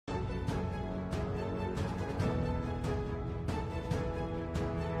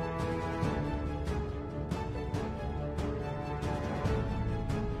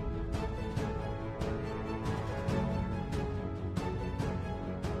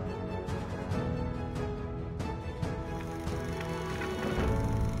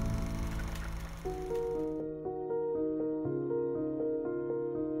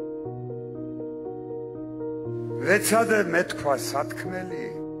ვეცადე მეთქვა სათქმელი,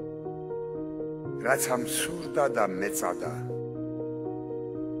 რაც ამ სურდა და მეწადა.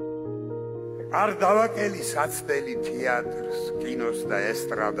 არ დავაკელი საცდელი თეატრს, კინოს და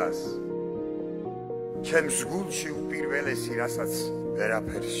ესტრადას. ჩემს გულში უპირველესი, რასაც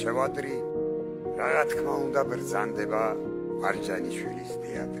ვერაფერს შევადრი, რა თქმა უნდა ბრძანდება მარჯანიშვილის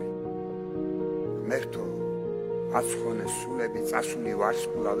თეატრი. მერტო აცხონე სულები წასული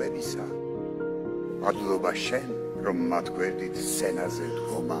ვარსკვლავებისა, მადლობა შენ, რომ მათ გვერდით სცენაზე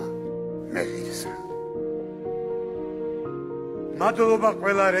დგომა მეღირსა. მადლობა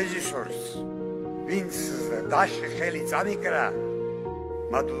ყველა რეჟისორს, ვინც დაში ხელი წამიკრა,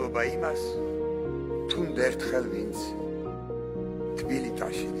 მადლობა იმას, თუნდ ერთხელ ვინც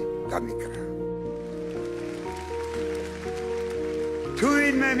თბილისში დამიკრა. თუ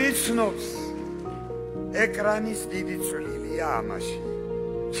ვინმე მიცნობს, ეკრანის დიდი წვლილია ამაში.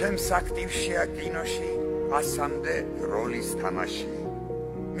 ჩემს აქტივშია კინოში 100-მდე როლის თამაში.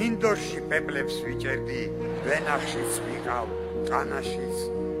 მინდორში პეპლებს ვიჭერდი, ვენახშიც ვიყავ, ყანაშიც,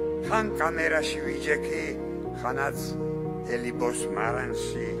 ხან კამერაში ვიჯექი, ხანაც ელიბოს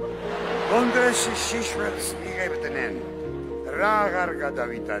მარანში. კონგრესში შიშველს მიღებდნენ, რა აღარ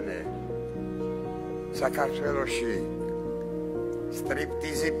გადავიტანე. საქართველოში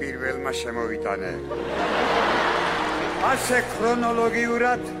სტრიპტიზი პირველმა შემოვიტანე. ასე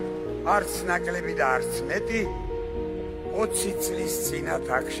ქრონოლოგიურად, არც ნაკლები და არც მეტი, 20 წლის წინათ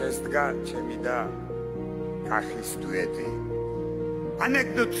აქ შესდგა ჩემი და კახის დუეტი.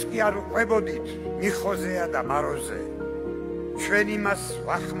 ანეკდოტს კი არ უყვებოდით, მიხოზეა და მაროზე. ჩვენ იმას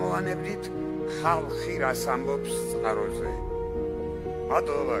ვახმოვანებდით, ხალხი რას ამბობს წყაროზე.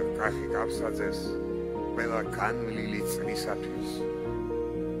 მადლობა კახი კაფსაძეს, ყველა განვლილი წლისათვის.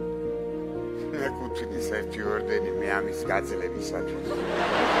 მეკუთვნის ერთი ორდენი მე ამის გაძლებისათვის.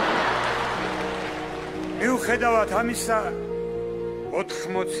 მიუხედავად ამისა,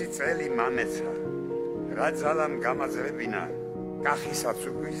 80 წელი მამეცა, რა ძალამ გამაძლებინა, კახისაც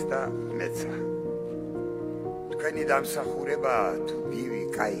უგვის და მეცა. თქვენი დამსახურება თუ გივი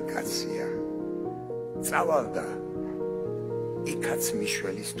კაი კაცია, წავალდა, იქაც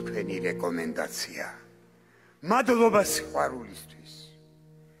მიშველის თქვენი რეკომენდაცია. მადლობა სიყვარულისთვის,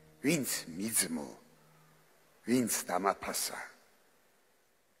 ვინც მიძმო, ვინც დამაფასა,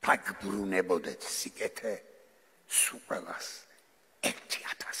 თაგბრუნებოდეთ სიკეთე, სულ ყველას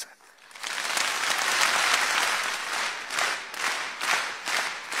 1000-ად.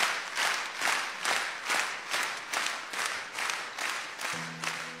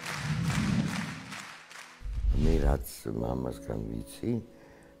 მე რაც მამასგან ვიცი,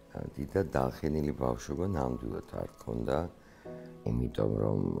 დიდად დახენილი ბავშვობა ნამდვილად არ ქონდა, იმიტომ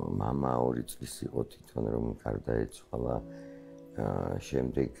რომ მამა 2 წლის იყო თვითონ რომ გარდაეცვალა,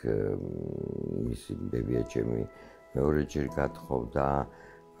 შემდეგ მისი ბებიაჩემი მეორეჯერ გათხოვდა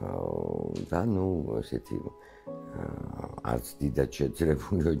და ნუ ესეთი არც დიდად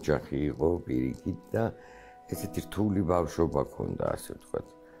შეძლებული ოჯახი იყო პირიქით და ესეთი რთული ბავშვობა ქონდა, ასე ვთქვათ.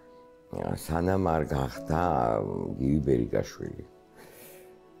 სანამ არ გახდა გივი ბერიკაშვილი.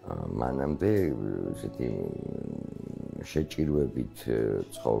 მანამდე ესეთი შეჭირვებით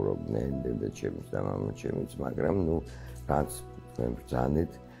ცხოვრობდნენ დედაჩემიც და მამაჩემიც, მაგრამ ნუ რაც თქვენ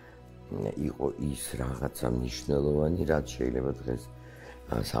ბრძანეთ, იყო ის რაღაცა მნიშვნელოვანი, რაც შეიძლება დღეს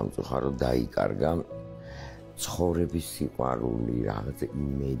სამწუხაროდ დაიკარგა. ცხოვრების სიყვარული, რაღაცა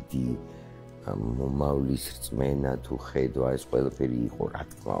იმედი, მომავლის რწმენა თუ ხედვა, ეს ყველაფერი იყო, რა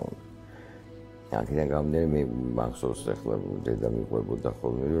თქმა უნდა. აქედან გამომდინარე, მე მახსოვს ახლა დედა მიყვებოდა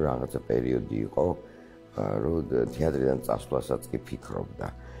ხოლმე, რომ რაღაცა პერიოდი იყო, რომ თეატრიდან წასვლასაც კი ფიქრობდა.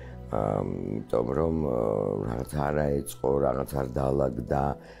 იმიტომ რომ რაღაც არ აეწყო, რაღაც არ დაალაგდა,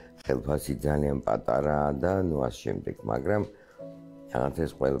 ხელფასი ძალიან პატარაა და ნუ ამ შემდეგ, მაგრამ რაღაც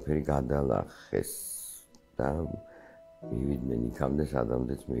ეს ყველაფერი გადალახეს და მივიდნენ იქამდე,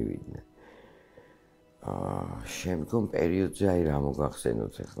 სადამდეც მივიდნენ. შემდგომ პერიოდზე აი რა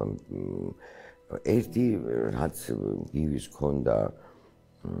მოგახსენოთ ახლა ერთი რაც გივის ქონდა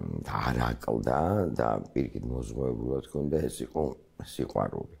და არ აკლდა და პირიქით მოზღვეობულად ქონდა, ეს იყო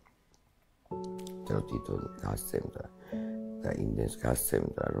სიყვარული. თვითონ გასცემდა და იმდენს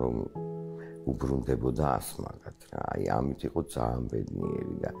გასცემდა, რომ უბრუნდებოდა ასმაგად რა. აი ამით იყო ძალიან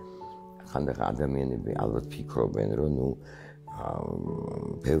ბედნიერი და ხანდახან ადამიანები ალბათ ფიქრობენ, რომ ნუ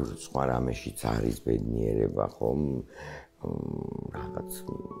ბევრ სხვა რამეშიც არის ბედნიერება, ხომ რაღაც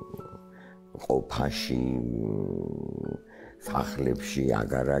ყოფაში, სახლებში,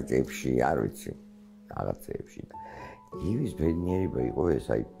 აგარაკებში, არ ვიცი, რაღაცეებში. გივის ბედნიერება იყო ეს,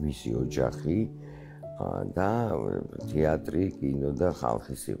 აი მისი ოჯახი და თეატრი, კინო და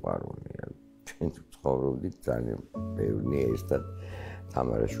ხალხის სიყვარული. ჩვენ ცხოვრობდით ძალიან ბევრი ერთად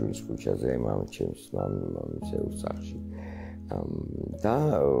თამარაშვილის ქუჩაზე მამაჩემს მამის ეუსახში და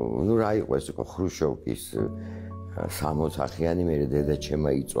ნუ რა იყო ეს იყო ხრუშოვკის 60 ოთახიანი მე დედაჩემა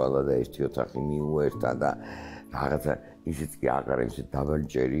იწვალა და ერთი ოთახი მიუერთა და რაღაცა ისიც კი აღარ ისე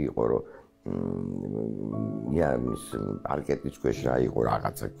დაბალჯერი იყო რომ ის პარკეტის ქვეშ რა იყო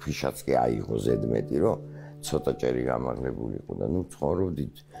რაღაცა ქვიშაც კი აიღო ზედმეტი რომ ცოტაჭერი გამაღლებული იყო და ნუ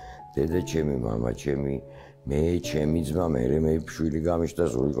ცხოვრობდით დედაჩემი მამაჩემი მე ჩემი ძმა მე შვილი გამიშთა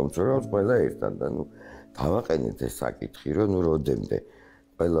ზურიკო მცურავთ ყველა ერთად და ნუ დავაყენეთ ეს საკითხი რომ ნუ როდემდე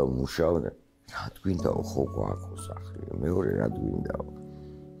ყველა მუშაობდა რა გვინდაო ხო გვაქვს სახლი მეორე რა გვინდაო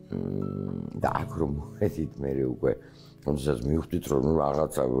და აქ რომ მოვედით მე უკვე თუმცა მივხვდით რომ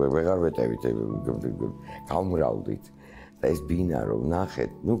რაღაცა ვეღარ ვეტევით გავმრავლდით და ეს ბინა რომ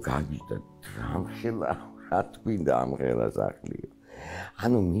ნახეთ ნუ გაგიჟდა ამხელა რა გვინდა ამხელა სახლიო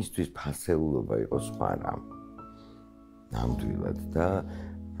ანუ მისთვის ფასეულობა იყო სხვა რამ ნამდვილად და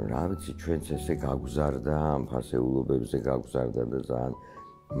რა ვიცი ჩვენც ესე გაგზარდა ამ ფასეულობებზე გაგზარდა და ძალიან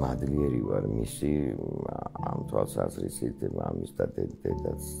მადლიერი ვარ მისი ამ თვალსაზრისით მამის და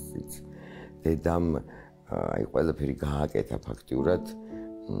დედაციც დედამ აი ყველაფერი გააკეთა ფაქტიურად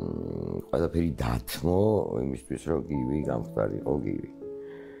ყველაფერი დათმო იმისთვის რომ გივი გამხდარიყო გივი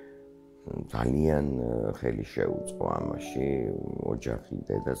ძალიან ხელი შეუწყო ამაში ოჯახი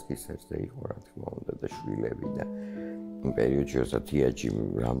დედას კი სერზე იყო რა თქმა უნდა და შვილები და იმ პერიოდში რასაც თეატრში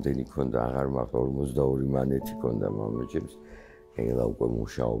რამდენი ქონდა აღარ მახსოვს 42 მანეთი ქონდა მამაჩემს ელა უკვე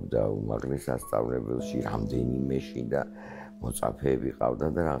მუშაობდა უმაღლეს სასწავლებელში რამდენიმეში და მოწაფეები ყავდა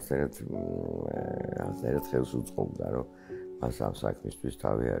და რაღაცნაირად ხელს უწყობდა რომ მას ამ საქმისთვის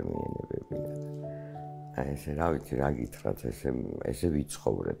თავი არ მიენებებინა და ესე რა ვიცი რა გითხრათ ესე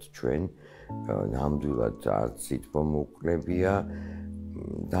ვიცხოვრეთ ჩვენ ნამდვილად არც სიტყვა მოუკლებია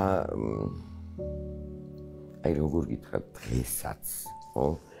და აი როგორ გითხრათ დღესაც ხო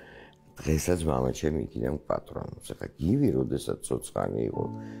დღესაც მამაჩემი იქიდან პატრონობს ახლა გივი როდესაც ცოცხალი იყო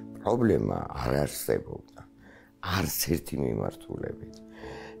პრობლემა არ არსებობდა არც ერთი მიმართულებით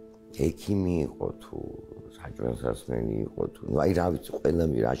ექიმი იყო თუ საჭმელსასმელი იყო თუ ნუ აი რა ვიცი ყველა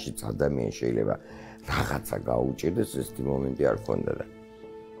რაშიც ადამიანი შეიძლება რაღაცა გაუჭირდეს ესეთი მომენტი არ ქონდა და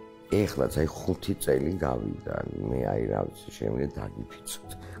ეხლაც აი 5 წელი გავიდა მე აი რა ვიცი შემიძლია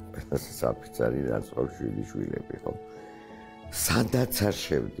დაგიფიცოთ ყველას საფიცარი დაწყო შვილები ხო სადაც არ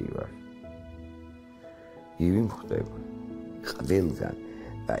შევდივარ ივი მხდება ყველგან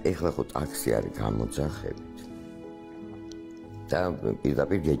და ეხლა ხო ტაქსი არის გამოძახებით და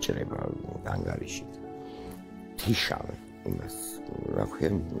პირდაპირ გეჭრება ანგარიში თიშავე იმას რა ქვია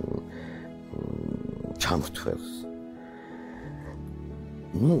ჩამრთველს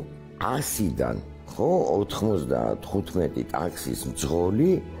ნუ 100-დან ხო 95 ტაქსის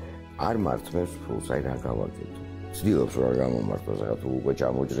მძღოლი არ მართმევს ფულს აი რა გავაკეთო ცდილობს რომ არ გამომართოს ახლა თუ უკვე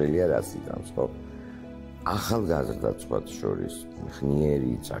ჩამოჭრელია რა სიტამს ხო ახალგაზრდა სხვათ შორის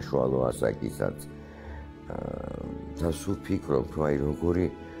ხნიერი საშუალო ასაკისაც და სულ ფიქრობ რომ აი როგორი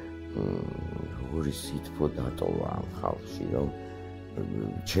სითბო დატოვა ამ ხალხში რომ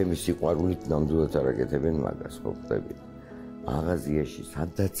ჩემი სიყვარულით ნამდვილად არ აკეთებენ მაგას ხო ხდებით მაღაზიაში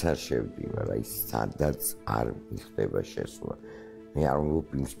სადაც არ შევდივარ აი სადაც არ მიხდება შესვლა მე არ ვიმყოფ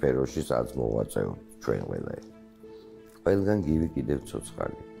იმ სფეროში სადაც მოვაწევ ჩვენ ყველგან გივი კიდევ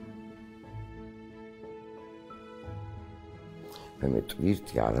ცოცხალი მე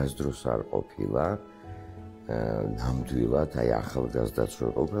ტვირთი არასდროს არ ყოფილა ნამდვილად აი ახალგაზრდაც რო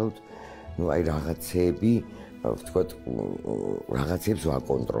ყოფილთ ნუ აი რაღაცეები ვთქვათ რაღაცებს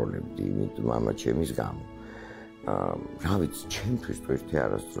ვაკონტროლებდი იმიტომ მამაჩემის გამო რა ვიცი ჩემთვის ტვირთი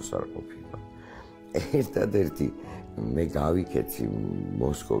არასდროს არ ყოფილა ერთადერთი მე გავიქეცი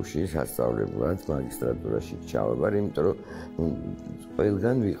მოსკოვში სასწავლებლად მაგისტრატურაში ჩავაბარ იმიტომ რომ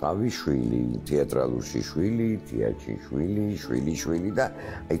ყველგან ვიყავი შვილი თეატრალურში შვილი თეატრში შვილი და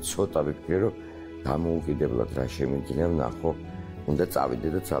აი ცოტა ვიქნე რომ დამოუკიდებლად რა შემიძლია ვნახო უნდა წავიდე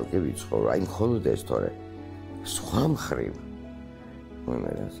და ცალკე ვიცხოვრო აი მხოლოდ ეს თორე სხვა მხრივ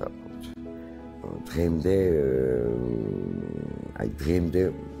მე რასაუბრობთ დღემდე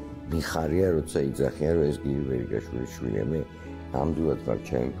მიხარია როცა იძახიან რომ ეს გივი ბერიკაშვილის შვილია მე ნამდვილად ვარ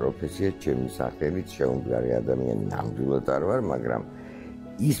ჩემი პროფესია ჩემი სახელით შეუმდგარი ადამიანი ნამდვილად არ ვარ მაგრამ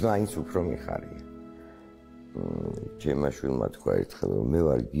ის მაინც უფრო მიხარია ჩემმა შვილმა თქვა ერთხელ რომ მე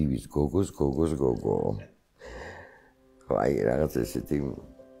ვარ გივის გოგოს გოგო აი რაღაც ესეთი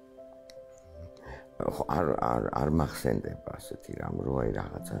არ მახსენდება ასეთი რამ რომ აი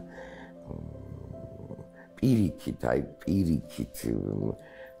რაღაცა პირიქით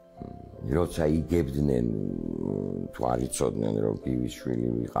როცა იგებდნენ თუ არ იცოდნენ რომ გივის შვილი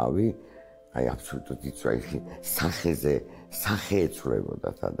ვიყავი აი აბსოლუტურად იცვა სახეზე სახე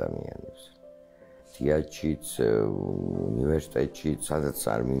ეცვლებოდათ ადამიანებს თეატრშიც უნივერსიტეტშიც სადაც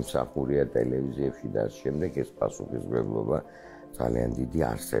არ მიმსახურია ტელევიზიებში და შემდეგ ეს პასუხისმგებლობა ძალიან დიდი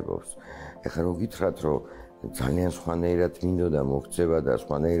არსებობს ეხლა რო გითხრათ რომ ძალიან სხვანაირად მინდოდა მოქცევა და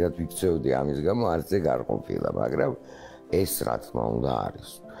სხვანაირად ვიქცეოდი ამის გამო არც ეგ არ ყოფილა მაგრამ ეს რა თქმა უნდა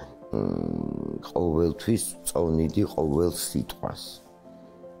არის ყოველთვის წონიდი ყოველ სიტყვას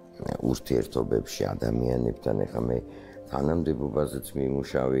ურთიერთობებში ადამიანებთან ეხლა მე თანამდებობაზეც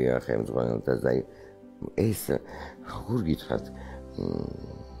მიმუშავია ხელმძღვანელთა და ეს როგორ გითხრათ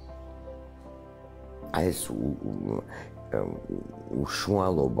ეს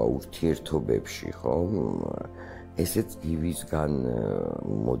უშუალობა ურთიერთობებში ხო ესეც გივისგან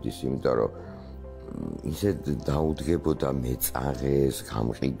მოდის იმიტომ რომ ისე დაუდგებოდა მეწაღეს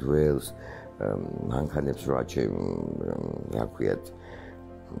გამყიდველს მანქანებს რო რა ქვიათ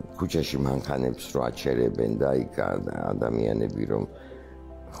ქუჩაში მანქანებს რო აჩერებენ და იქ ადამიანები რომ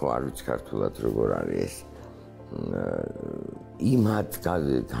ხო არ ვიცი ქართულად როგორ არის ეს იმათ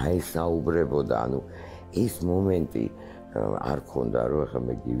გაესაუბრებოდა ანუ ეს მომენტი არ ქონდა რომ ახლა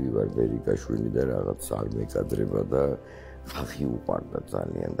მე გივი ვარ ბერიკაშვილი და რაღაც არ მეკადრება და ხალხი უყვარდა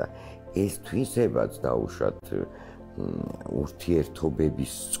ძალიან და ეს თვისებაც დაუშვათ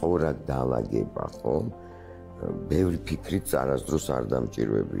ურთიერთობების სწორად დაალაგება ხო ბევრი ფიქრიც არასდროს არ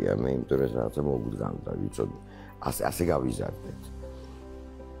დამჭირვებია მე იმიტომ რომ რაღაცა მოგვდგამდა ვიცოდი ასე გავიზარდეთ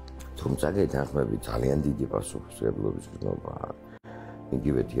თუმცა გეთანხმები ძალიან დიდი პასუხისმგებლობის გზნობაა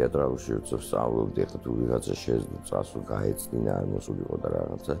იგივე თეატრალში როცა ვსწავლობდი ახლა თუ ვიღაცა შეძლო წასულ გაეცდინა არ მოსულიყო და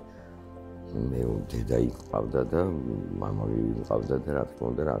რაღაცა მე დედა იყავდა და მამა იყავდა და რა თქმა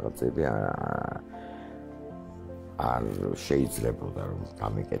უნდა რაღაცები არ შეიძლებოდა რომ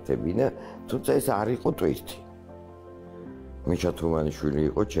გამეკეთებინა თუმცა ეს არ იყო ტვირთი მეჩათუმანიშვილი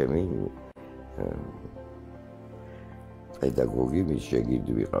იყო ჩემი პედაგოგი მის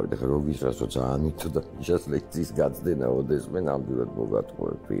შეგირდი ვიყავდი ხა როგის რასო ძალიან მითოდა მიშას ლექციის გაცდენა ოდესმე ნამდვილად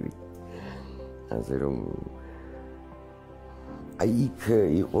მოგატყუე პირი ასე რომ აი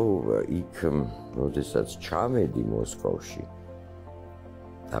იქ როდესაც ჩამედი მოსკოვში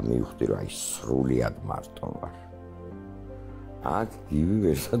და მივხვდი რომ აი სრულიად მარტო ვარ აქ გივი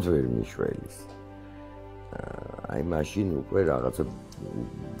ვერსად ვერ მიშველის აი მაშინ უკვე რაღაცა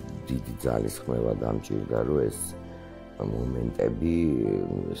დიდი ძალისხმევა დამჭირდა რომ ეს მომენტები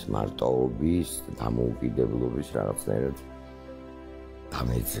ეს მარტოობის დამოუკიდებლობის რაღაცნაირად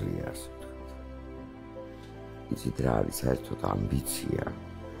დამეძლია ასე ვთქვათ იცით რა არის საერთოდ ამბიცია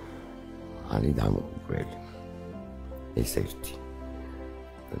არის დამოუკიდებელი ეს ერთი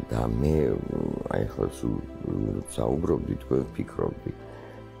და მე აი ხო საუბრობდი თქვენ ფიქრობდი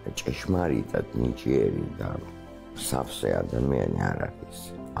ჭეშმარიტად ნიჭიერი და სავსე ადამიანი არ არის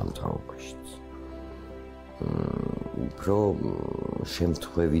ამ თაობაშიც უფრო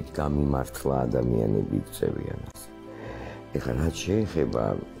შემთხვევით გამიმართლა ადამიანები იქცევიან ასე. ეხლა რაც შეეხება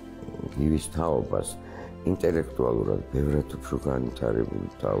გივის თაობას ინტელექტუალურად ბევრად უფრო განვითარებული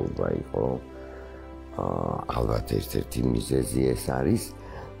თაობა იყო ალბათ ერთ-ერთი მიზეზი ეს არის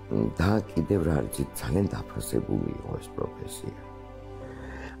და კიდევ რა არის ძალიან დაფასებული იყო ეს პროფესია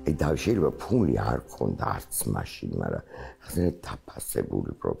აი შეიძლება ფული არ ქონდა არც მაშინ მაგრამ ხშირად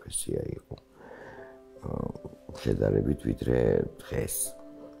დაფასებული პროფესია იყო შედარებით ვიდრე დღეს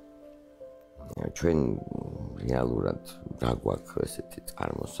ჩვენ რეალურად რა გვაქვს ესეთი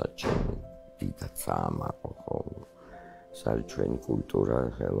წარმოსაჩენი დიდად საამაყო ხო ეს არის ჩვენი კულტურა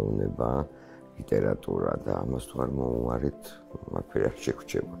ხელოვნება ლიტერატურა და ამას თუ არ მოუვარეთ მაგფერი არ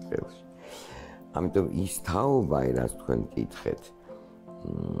შეგვჭება ხელში ამიტომ ის თაობა რაც თქვენ გითხეთ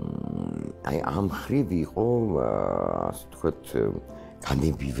აი ამ ხრივ იყო ასე ვთქვათ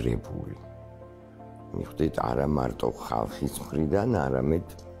განებივრებული მივხვდით არა მარტო ხალხის მხრიდან არამედ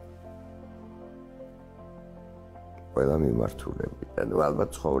ყველა მიმართულებით და ალბათ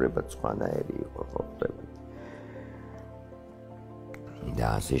ცხოვრება სხვანაირი იყო ყოფილი და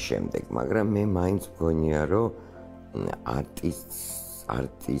ასე შემდეგ მაგრამ მე მაინც მგონია რომ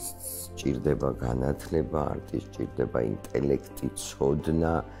არტისტს ჭირდება განათლება არტისტს ჭირდება ინტელექტი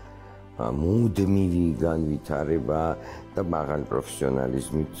ცოდნა მუდმივი განვითარება და მაღალი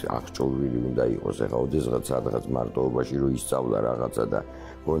პროფესიონალიზმით აღჭურვილი უნდა იყოს ეხლა ოდესღაც სადღაც მარტოობაში რომ ისწავლა რაღაცა და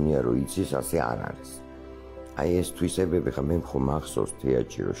გონია რომ იცის ასე არ არის აი ეს თვისებები ხა მე მხოლოდ მახსოვს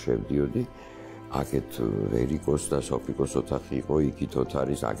თეატრში რომ შევდიოდი აქეთ ვერიკოს და სოფიკოს ოთახი იყო იქით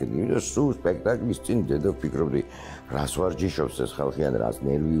ოთარის აქეთ და სულ სპექტაკლის წინ დედა ვფიქრობდი რას ვარჯიშობს ეს ხალხი ან რას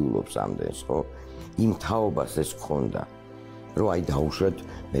ნერვიულობს ამდენს ხო იმ თაობას ეს ქონდა რომ აი დაუშვათ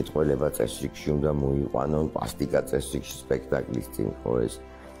მეტყველება წესრიგში უნდა მოიყვანონ პლასტიკა წესრიგში სპექტაკლის წინ ხო ეს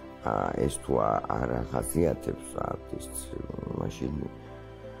ეს თუ არ ახასიათებს არტისტს, მაშინ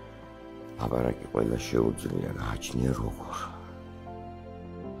აბარაკი ყველა შეუძლია გააჩნია როგორ.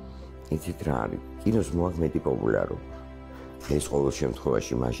 იცით რა არის? კინოს მოაქვს მეტი პოპულარობა. ეს ყოველ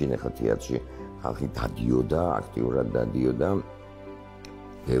შემთხვევაში მაშინ ახლა თეატრში ხალხი დადიოდა, აქტიურად დადიოდა.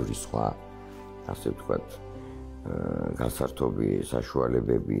 ბევრი სხვა, ასე ვთქვათ, გასართობი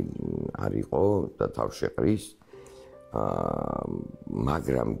საშუალებები არ იყო და თავშეყრის.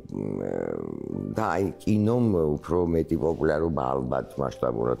 მაგრამ და აი კინომ უფრო მეტი პოპულარობა ალბათ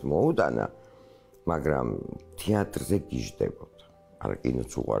მასშტაბურად მოუტანა, მაგრამ თეატრზე გიждდებოდა. არა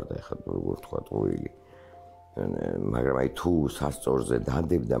კინოც უყვარდა ეხლა როგორ თქვა ტყუილი. მაგრამ აი თუ სასწორზე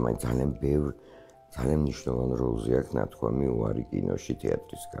დადებდა, მაინც ძალიან მნიშვნელოვან როლზე აქვს ნათქვამი უარი კინოში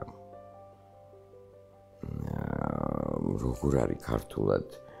თეატრის გამო. როგორ არის ქართულად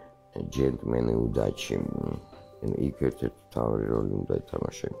ჯენტლმენი უდაჩი იქ ერთ-ერთი თავი როლი უნდა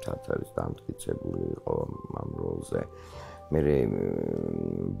ითამაშა თეატრის დამტკიცებული იყო ამ როლზე. მე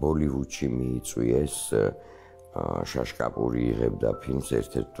ბოლივუდში მიიწვიეს შაშკაპური იღებდა ფილმს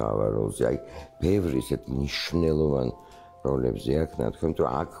ერთ-ერთ თავარ როლზე. აი ბევრი ესეთ მნიშვნელოვან როლებზე აქვს ნათქვამი, თუ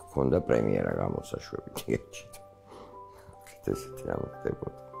აქ ჰქონდა პრემიერა გამოსაშვები თეატრში. ესეთი რამ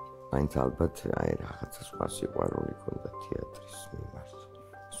ხდებოდა. მაინც ალბათ აი რაღაცა სხვა სიყვარული ჰქონდა თეატრის მიმართ.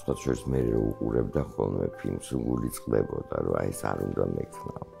 სხვა შორის მე რო უყურებდა ხოლმე ფილმს, გული წყდებოდა, რომ აი ეს არ უნდა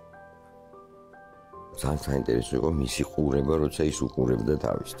მექნაო. ძალიან საინტერესო იყო მისი ყურება, როცა ის უყურებდა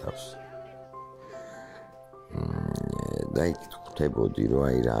თავის თავს. და იქ ხვდებოდი, რომ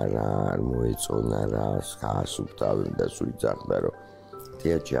აი რა არ მოეწონა, რა გაასუფთავებ და სულ იძახდა, რომ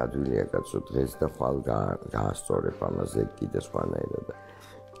თეატრში ადვილია კაცო დღეს და ხვალ გაასწორებ ამაზე კიდე სხვანაირად.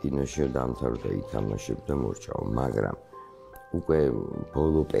 კინოში დამთავრდა ითამაშებ და მორჩაო, მაგრამ უკვე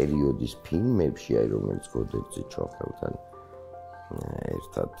ბოლო პერიოდის ფილმებში, აი რომელიც გოდერძი ჩოხელთან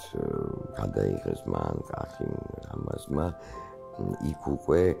ერთად გადაიღეს მან კახიმ ამაზმა, იქ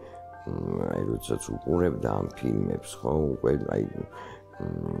უკვე აი როდესაც უყურებდა ამ ფილმებს, ხო, უკვე აი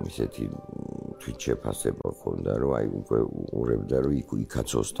ისეთი თვითშეფასება ჰქონდა, რომ აი უკვე უყურებდა, რომ იქაც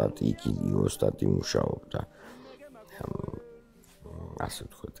ოსტატი, იქ ოსტატი მუშაობდა. ასე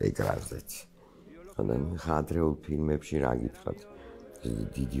ვთქვათ, ეკრანზეც. და ხადრეულ ფილმებში რა გითხრათ,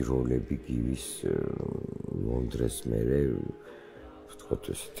 დიდი როლები გივის ლონდრეს მერე ვთქვათ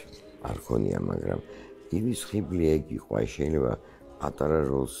ესეთი არ ქონია, მაგრამ გივის ხიბლი ეგ იყო, აი შეიძლება პატარა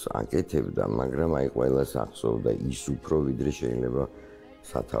როლს აკეთებდა, მაგრამ აი ყველას ახსოვდა ის უფრო ვიდრე შეიძლება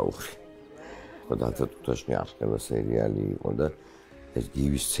სათაური. ხო დათათუთაშნი ახლა სერიალი იყო და ეს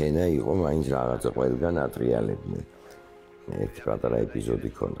გივის სცენა იყო, მაინც რაღაცა ყველგან ატრიალებდნენ. ერთი პატარა ეპიზოდი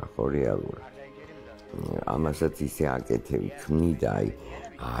ქონდა, ხო რეალურად. ამასაც ისე აკეთები, ქმნიდა, აი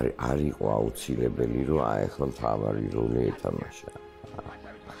არ იყო აუცილებელი, რომ აი ახლა მთავარი როლი ეთამაშა.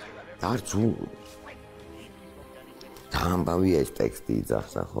 არც ამბავია ეს ტექსტი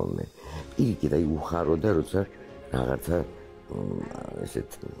იძახსა ხოლმე. პირიქით, აი უხარო და როცა რაღაცა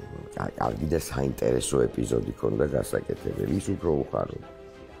ესეთ კარგი და საინტერესო ეპიზოდი ქონდა გასაკეთებელი, ის უფრო უხარო.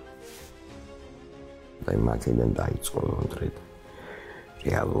 და მათიდან დაიწყო ლონდრედა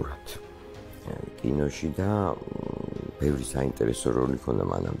რეალურად. კინოში და ბევრი საინტერესო როლი ქონდა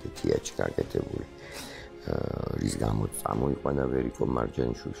მანამდე თეატრში გაკეთებული. რის გამოც წამოიყვანა ვერიკო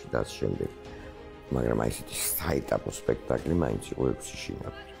მარჯანიშვილში და ამ შემდეგ. მაგრამ აი ესეთი საეტაპო სპექტაკლი მაინც იყო 6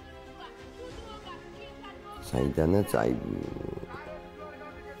 შინაგური. საიდანაც აი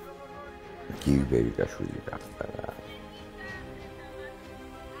გივი ბერიკაშვილი გახდა რა.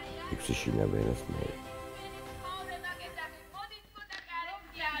 6 შინაგურს მე.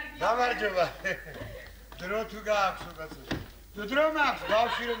 გამარჯობა. დრო თუ გააქვს უკაცო. თუ დრო მაქვს,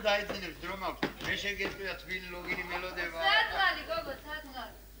 ბავშვი რომ დაიძინებს, დრო მაქვს. მე შეგეწყვია თბილი ლოგინი მელოდება. სათღალი, გოგო,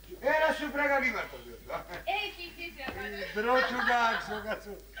 სათღალი. ერა სუპრაგა გიმართოს. დრო თუ გააქვს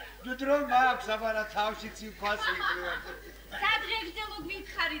უკაცო. თუ დრო მაქვს, აბარა თავში ციფასი იქნება. სადღეგრძელო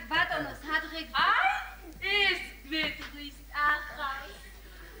გითხარით, ბატონო, სადღეგრძელო. აი, ეს გვეტყვის ახალს.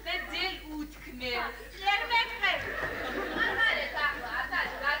 და ძელ უთქმევ. ვერ მეკრებ.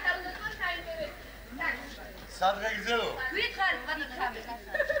 სადღეგრძელო? გითხარით, ბატონო.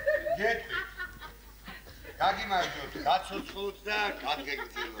 გეტყვი. გაგიმარჯვოთ, გაცოცხლოთ და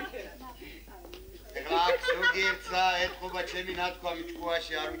გადგეგრძელოთ. ეხლა აქ ზოგიერთსა ეთყობა ჩემი ნათქვამი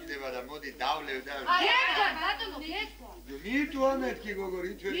ჭკუაში არ უჭდება და მოდი დავლევ და გეტყვა, ბატონო, გეტყვა. მიტუა მეთქი გოგო,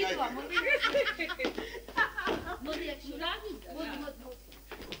 რით ვერ გაიგე. მოდი აქ შურაგი. მოდი.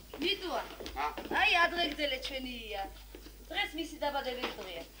 მიტუა. აი ადღეგრძელე ჩვენია. დღეს მისი დაბადების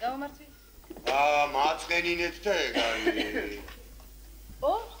დღეა. გამომართვი? მაწყენინეთ და ეგ არის.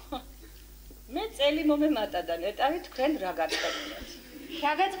 ო? მე წელი მომემატა და ნეტავი თქვენ რა გაწყებინათ?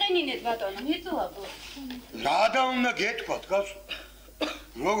 გაგაწყენინეთ ბატონო, მიწუაბო. რადა უნდა გეთქვათ, გავს?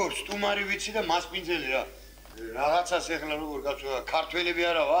 როგორ სტუმარი ვიცი და მასპინძელი რა. რაღაცას ეხლა როგორ გავს, ქართველები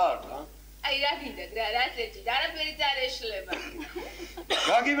არა ვარ, რა? აი რა გინდათ რა, რა შეჭი, არაფერი არ ეშლება.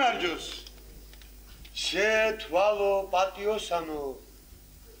 გაგიმარჯოს. შეთვალო პატიოსანო.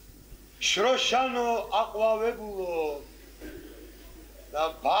 შროშანო აყვავებულო. და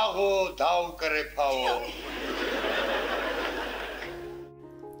ბაღო დაუკრეფაო.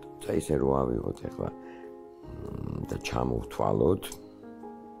 და ისე რო ავიღოთ ახლა და ჩამოვთვალოთ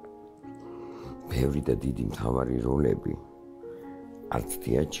ბევრი და დიდი მთავარი როლები არც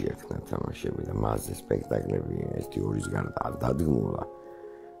თეატრში აქ ნათამაშები და მასზე სპექტაკლები ერთი ორის გარდა არ დადგმულა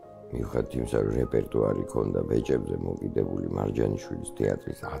მიუხედავად იმისა რომ რეპერტუარი ქონდა ბეჭებზე მოკიდებული მარჯანიშვილის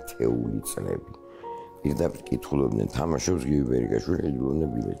თეატრის 10 წლები პირდაპირ კითხულობდნენ თამაშობს გივი ბერიკაშვილი ელონა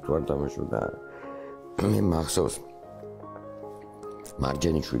ბილეთს თუ არ თამაშობდა მე მახსოვს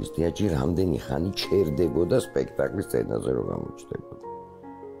მარჯანიშვილის თეატრში რამდენი ხანი ჩერდებოდა სპექტაკლის სცენაზე რომ გამოჩნდებოდა.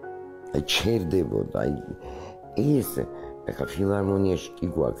 აი ჩერდებოდა, აი ეს ახლა ფილარმონიაში კი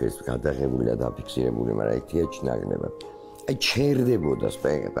გვაქვს ეს გადაღებული და დაფიქსირებული, მაგრამ აი თეატრში ნაკლებად. აი ჩერდებოდა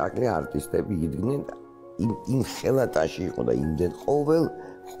სპექტაკლი, არტისტები იდგნენ და იმ ხელატაში იყო და იმდენ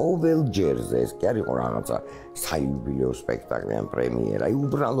ყოველ ჯერზე ეს კი არ იყო რაღაცა საიუბილეო სპექტაკლი ან პრემიერა, აი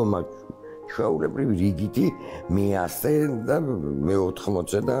უბრალო ჩვეულებრივი რიგითი მე-100 და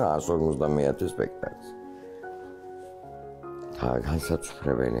მე-80 და 150 სპექტაკლს.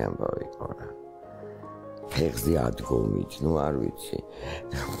 განსაცვიფრებელი ამბავი იყო რა. ფეხზე ადგომით, ნუ არ ვიცი.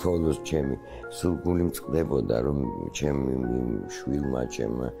 ბოლოს ჩემი სულგული მწყდებოდა რომ ჩემი შვილმა,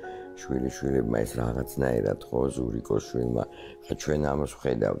 შვილიშვილებმა ეს რაღაცნაირად ხო ზურიკოს შვილმა, ხა ჩვენ ამას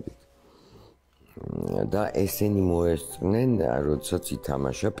ვხედავდით. და ესენი მოესწრნენ, როდესაც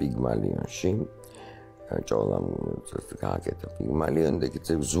ითამაშა პიგმალიონში. ჭოლამ გააკეთა პიგმალიონი და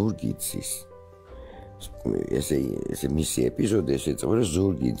კიდევ ზურგიცის. ესე მისი ეპიზოდი ესეწყვეტა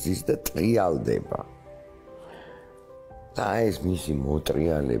ზურგიცის და ტრიალდება. და ეს მისი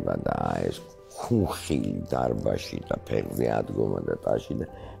მოტრიალება და ეს ხუნხილი დარბაში და ფეხზე ადგომა და ტაში და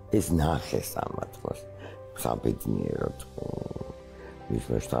ეს ნახეს ამათქოს საბედნიეროდ.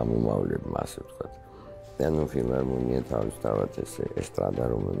 მისმა შთამომავლებმა ასე ვთქვათ. და ნუ ფილარმონია თავისთავად ეს ესტრადა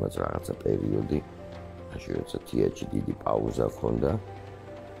რომელმაც რაღაცა პერიოდი მაშინ როცა თეატრში დიდი პაუზა ჰქონდა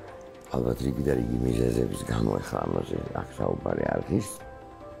ალბათ რიგი და რიგი მიზეზების გამო ახლა ამაზე აქ საუბარი არ ღირს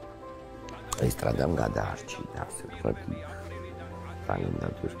ესტრადამ გადაარჩინა ასე ვთქვათ ძალიან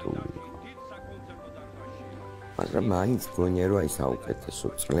ვირტუალური იყო მაგრამ მაინც გონია რომ აი საუკეთესო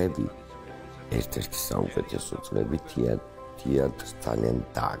წლები ერთ-ერთი საუკეთესო წლები თეატრს ძალიან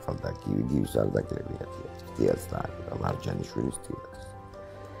დააკლდა გივის არ დაკლებია თეატრს დააკლდა მარჯანიშვილის თეატრს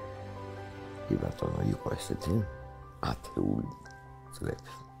კი ბატონო იყო ესეთი 10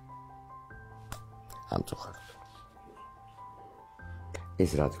 წლები ამწუხაროდ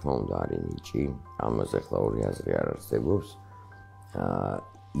ეს რა თქმა უნდა არის ნიჭი ამაზე ახლა ორი აზრი არ არსებობს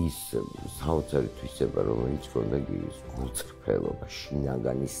ის საოცარი თვისება რომელიც ქონდა გივის გულწრფელობა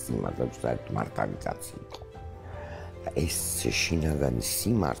შინაგანი სიმართლე საერთოდ მართალი კაცი იყო ეს შინაგანი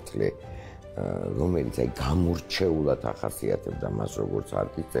სიმართლე რომელიც აი გამორჩეულად ახასიათებდა მას როგორც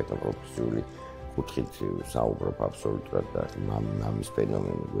არტისტს ეხლა პროფესიული კუთხით საუბრობ აბსოლუტურად და მამის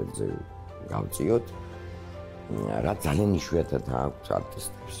ფენომენი გვერდზე გავწიოთ რა ძალიან იშვიათად აქვს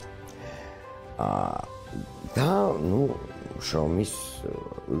არტისტებს და ნუ შრომის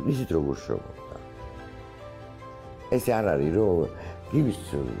ისეთ როგორ შრომობდა ეს არ არის რომ გივის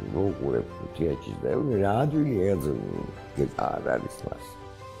მოუყურებ თეატრში და რა ადვილი არ არის მას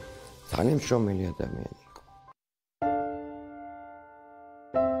ძალიან შრომელი ადამიანი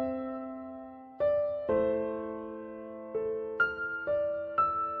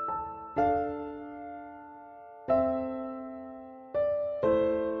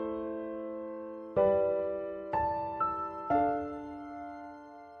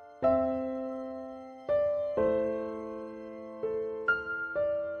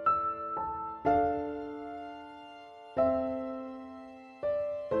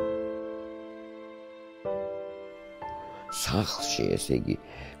სახლში ესე იგი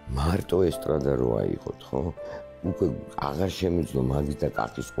მარტო ესტრადა რო აიღოთ ხო უკვე აღარ შემიძლია მაგის და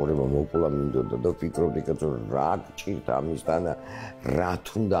კახის ყურება მოკულა მინდოდა და ვფიქრობდი რომ რა გჭირდა ამისთან რა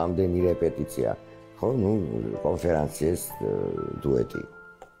თუნდა ამდენი რეპეტიცია ხო ნუ კონფერენციას დუეტი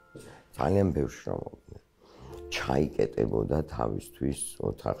ძალიან ბევრ შრომობდნენ ჩაიკეტებოდა თავისთვის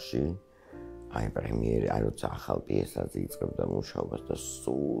ოთახში აი პრემიერი აი როცა ახალ პიესაზე იწყებდა მუშაობას და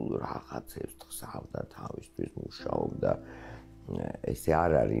სულ რაღაცებს ხსავდა თავისთვის მუშაობდა ესე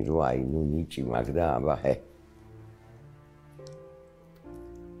არ არის რომ აი ნუ ნიჭი მაგ და აბა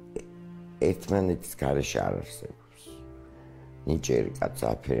ერთმანეთის გარეშე არ არსებობს. ნიჭიერი კაცი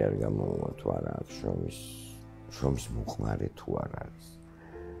აფერი არ გამოუვა თუ არა აქვს შრომის მოხმარე თუ არ არის.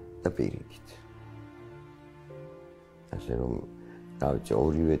 და პირიქით. ასე რომ დავიცი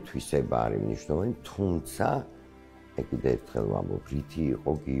ორივე თვისება არის მნიშვნელოვანი, თუმცა მე კიდე ერთხელ ვამბობ, რითი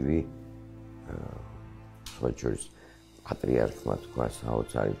იყო გივი სხვა შორის პატრიარქმა თქვა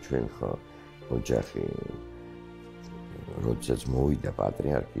საოცარი ჩვენ ხო ოჯახი როდესაც მოვიდა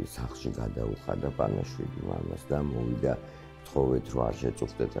პატრიარქი სახლში გადაუხადა პანაშვილი მამას და მოვიდა თხოვეთ რომ არ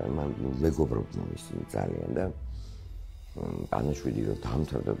შეწუხდეთ მან მეგობრობდნენ ისინი ძალიან და პანაშვილი რომ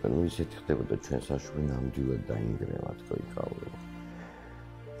დამთავრდა და ნუ ისეთი ხდებოდა ჩვენ საშვი ნამდვილად დაინგრევა თქო იქაურება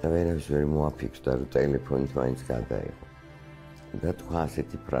და ვერავის ვერ მოაფიქრდა რომ ტელეფონით მაინც გადაიღო და თქვა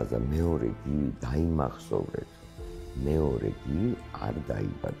ასეთი ფრაზა მეორე გივი დაიმახსოვრეთ მეორე გივი არ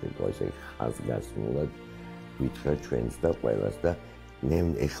დაიბადება ესე ხაზგასმულად ვითხრა ჩვენს და ყველას და მე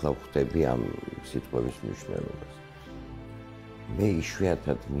ეხლა ვხვდები ამ სიტყვების მნიშვნელობას მე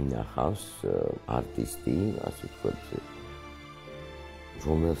იშვიათად მინახავს არტისტი ასე ვთქვათ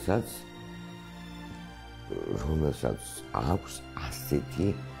რომელსაც აქვს ასეთი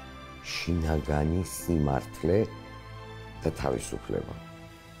შინაგანი სიმართლე და თავისუფლება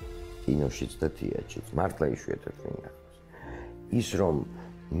კინოშიც და თეატრშიც მართლა იშვიათად მინახავს ის რომ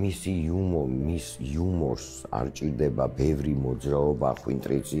მის იუმორს არ ჭირდება ბევრი მოძრაობა,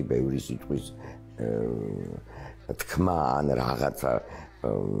 ხვინტრიცი, ბევრი სიტყვის თქმა ან რაღაცა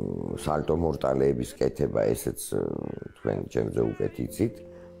სალტო მორტალეების კეთება, ესეც თქვენ ჩემზე უკეთ იცით.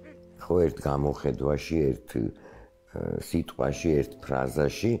 ხო ერთ გამოხედვაში, ერთ სიტყვაში, ერთ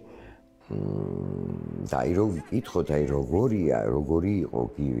ფრაზაში და აი რომ ვკითხოთ, აი როგორი იყო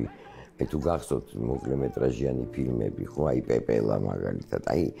გივი თუ გახსოვთ მოკლემეტრაჟიანი ფილმები, ხო, აი პეპელა მაგალითად,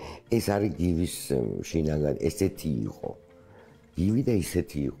 აი ეს არის გივის შინაგანი, ესეთი იყო. გივი და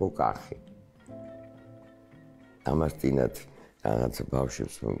ისეთი იყო კახი. ამას წინათ რაღაცა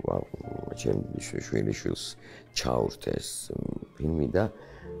ბავშვებს ჩემი შვილიშვილს ჩაურთ ეს ფილმი და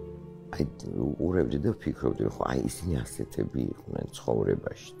აი უყურებდი და ვფიქრობდი, რომ ხო, აი ისინი ასეთები იყვნენ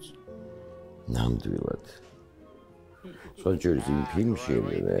ცხოვრებაშიც. ნამდვილად. სოჭურის იმ ფილმში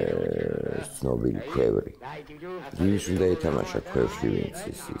ცნობილი ქვევრი. გივის უნდა ეთამაშა ქვევში ვინც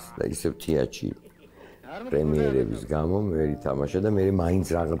ის და ისევ თეატრში პრემიერების გამო მე ითამაშა და მე მაინც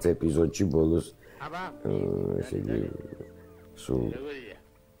რაღაც ეპიზოდში ბოლოს ესე იგი სულ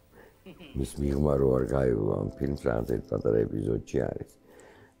მის მიღმა რო არ გაივლო ამ ფილმს რაღაც ერთ პატარა ეპიზოდში არის.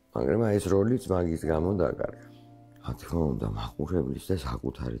 მაგრამ ეს როლიც მაგის გამო დაკარგა. რა თქმა უნდა მაყურებლის და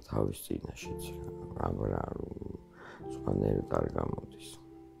საკუთარი თავის წინაშეც რა სხვანაირად არ გამოდის.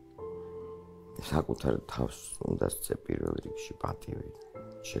 საკუთარ თავს უნდა სცე პირველ რიგში პატივი,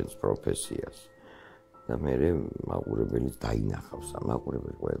 შენს პროფესიას და მე მაყურებელიც დაინახავს,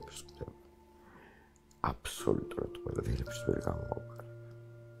 მაყურებელი ყველაფერს ხვდება. აბსოლუტურად ყველაფერს ვერ გამოვყარ.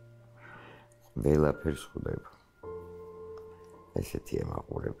 ყველაფერს ხვდება. ესეთია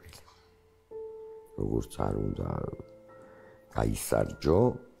მაყურებელი. როგორც არ უნდა გაისარჯო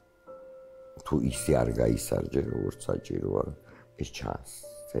თუ ისე არ გაისარჯე როგორც საჭიროა ეს ჩანს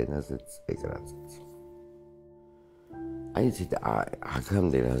სცენაზეც ეკრანზეც აი ზედა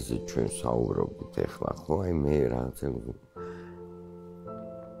აქამდე რაზე ჩვენ საუბრობთ ახლა ხო აი მე რაღაცა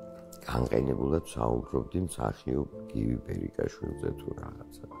განყენებულად საუბრობდი მსახიობ გივი ბერიკაშვილზე თუ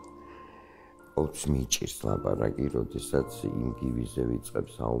რაღაცა ოც მიჭირს ლაპარაკი როდესაც იმ გივიზე ვიწყებ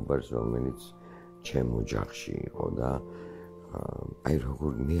საუბარს რომელიც ჩემ ოჯახში იყო და აი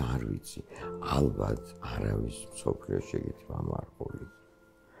როგორ მე არ ვიცი ალბათ არავის მსოფლიოში ეგეთი მამა არ ყოფილა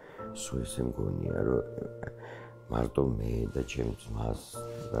სულ ესე მგონია რომ მარტო მე და ჩემი ძმას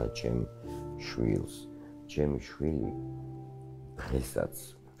და ჩემი შვილი დღესაც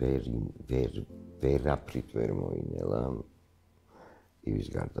ვერაფრით ვერ მოინელა ის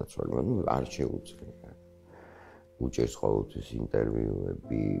გარდაცვალება ნუ არ შეუძლია უჭერს ყოველთვის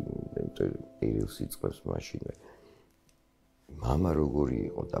ინტერვიუები პირილ სიწყებს მაშინ მამა როგორი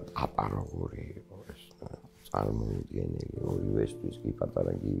იყო და პაპა როგორი იყო ეს წარმოუდგენელი ორივესთვის კი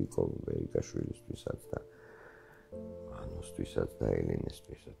პატარა გივი ბერიკაშვილისთვისაც და ანოსთვისაც და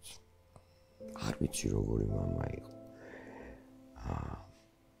ელენესთვისაც არ ვიცი როგორი მამა იყო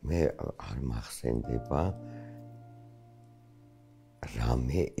მე არ მახსენდება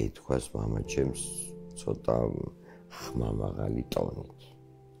რამე ეთქვას მამაჩემს ცოტა ხმამაღალი ტონით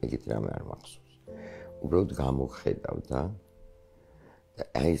ეგეთ რამე არ მახსოვს უბრალოდ გამოხედავდა და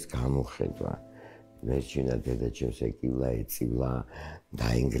აი ეს გამოხედვა მეჩინა დედაჩემს ეკილა ეწილა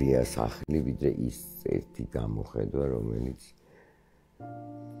დაინგრია სახლი ვიდრე ის ერთი გამოხედვა რომელიც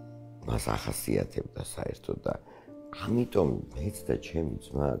მას ახასიათებდა საერთოდ და ამიტომ მეც და ჩემი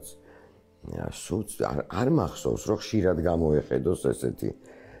ძმაც სულ არ მახსოვს რომ ხშირად გამოეხედოს ესეთი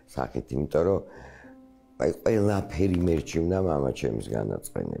სახით, იმიტომ რომ აი ყველაფერი მერჩივნა მამა ჩემის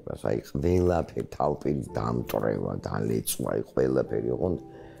განაწყენებას, აი ყველაფერი თავპირის დამტრევა, დალეცვა, აი ყველაფერი ოღონდ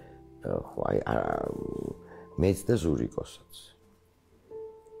ხო აი მეც და ზურიკოსაც.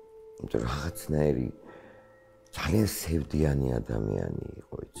 იმიტომ რაღაცნაირი ძალიან სევდიანი ადამიანი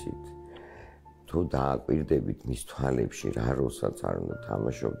იყო, იცით. თუ დააკვირდებით მის თვალებში რა როსაც არ უნდა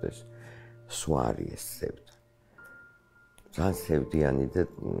თამაშობდეს, სვარი ეს სევდა. ძალიან სევდიანი და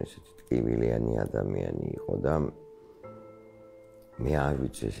ესეთი ტკივილიანი ადამიანი იყო და მე არ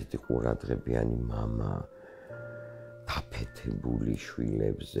ვიცი ესეთი ყურადღებიანი მამა დაფეთებული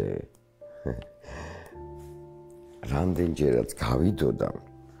შვილებზე. რამდენჯერაც გავიდოდა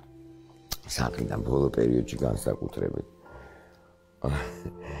საყიდან ბოლო პერიოდში განსაკუთრებით.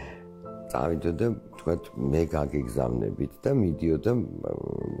 წავიდოდა, თქვათ, მე გაგეგზავნებით და მიდიოდა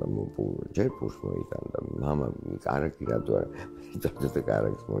ჯერ პურს მოიტანდა. მამა კარგი რატო არა? მიდიოდა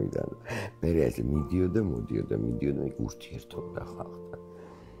კარგს მოიტანდა. მე ესე მიდიოდა, მოდიოდა, ურთიერთობდა ხალხთან.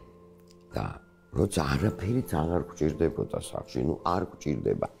 და როცა არაფერიც აღარ გვჭირდებოდა სახში, არ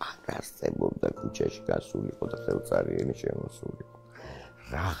გვჭირდება, აგასწებობდა ქუჩაში გასულიყო და ხელწარიელი შემოსულიყო.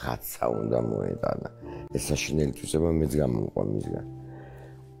 რაღაცა უნდა მოეტანა. ეს საშინელი თვისება მეც გამომყვა მისგან.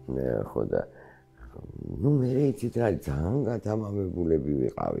 ხო და მე იცით რა ძალიან გათამამებულები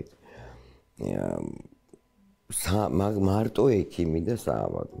ვიყავით. მარტო ექიმი და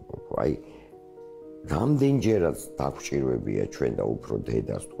საავადმყოფო. აი რამდენჯერაც დაგვჭირვებია ჩვენ და უფრო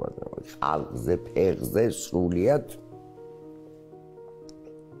დედას თქვა, ხალხზე, ფეხზე სრულიად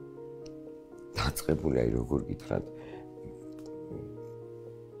დაწყებული, აი როგორ გითხრათ,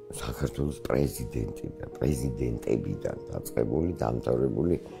 საქართველოს პრეზიდენტებიდან დაწყებული,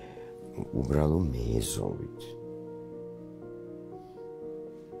 დამთავრებული უბრალო მეზობით.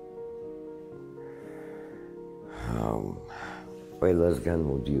 ყველასგან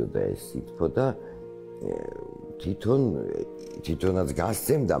მოდიოდა ეს სიტყვა და თვითონაც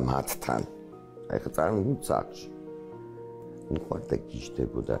გასცემდა მათთან. ეხლა წარმოგიდგენთ სახლში. უყვარდა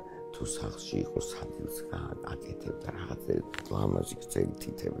გიждდებოდა თუ სახლში იყო სადილს აკეთებდა რაღაც ლამაზი გრძელი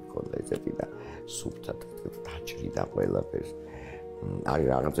თითები ქონდა ესეთი და სუფთად დაჭრიდა ყველაფერს. არის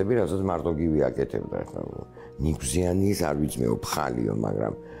რაღაცები, რასაც მარტო გივი აკეთებდა. ეხლა ნიგზიანის არ ვიცმეო ფხალიო,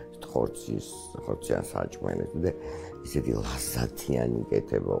 მაგრამ ხორციან საჭმელებს და ისეთი ლაზათიანი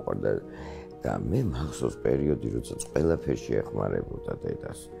კეთება უყვარდა და მე მახსოვს პერიოდი, როდესაც ყველაფერში ეხმარებოდა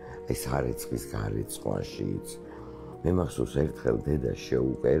დედას. აი სარეცხვის გარეცხვაშიც. მე მახსოვს ერთხელ დედა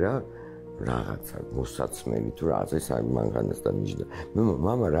შეუკერა რაღაცა მოსაცმელი თუ რაღაცა ეს მანქანასთან ნიშნა.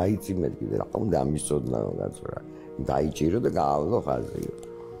 მამა რა იცი მე კიდე რა უნდა ამისოდნა რაღაცა რა. დაიჭირო და გაავლო ხაზიო.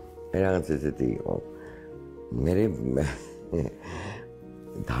 რაღაც ესეთი იყო. მე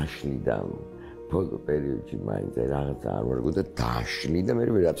დაშლი და ბოლო პერიოდში მაინც რაღაცა არ ვარგოდა დაშლი და მე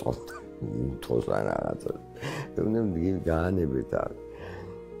ვერაწყობდა. უთოს ან რაღაცა. მე გაანებეთ აქ.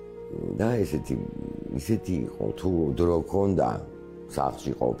 და ისეთი იყო თუ დრო ქონდა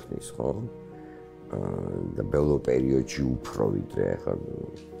სახლში ყოფნის, ხო? და ბოლო პერიოდში უფრო ვიდრე ახლა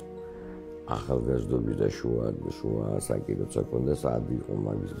ახალგაზრდობის და შუა ასაკი როცა ქონდა სად იყო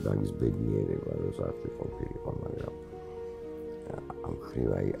მაგის ბედნიერება რომ სახლში ყოფილიყო, მაგრამ ამ ხრივ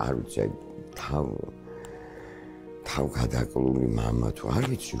აი არ ვიცი აი თავ გადაკლული მამა თუ არ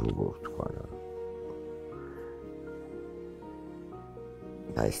ვიცი როგორ თქვა რა.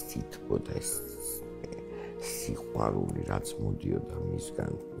 და ეს თითქო და ეს სიყვარული რაც მოდიოდა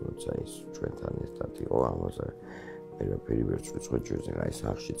მისგან, როცა ის ჩვენთან ერთად იყო, ამაზე ვერაფერი ვერ წვეწვეჭერზე, აი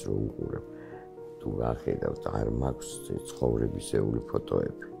სახშიც რო უყურებ, თუ გახედავთ, არ მაქვს ცხოვრებისეული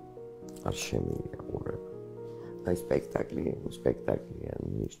ფოტოები, არ შემიძლია უყურებ. აი სპექტაკლია,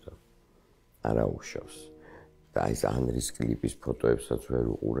 ნიშნავს, არა უშავს. და ის ანრის კლიპის ფოტოებსაც ვერ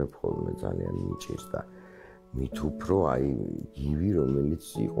უყურებ ხოლმე, ძალიან მიჭირს და მით უფრო აი გივი რომელიც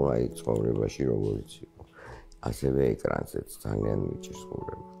იყო აი ცხოვრებაში როგორიც იყო ასევე ეკრანზეც ძალიან მიჭირს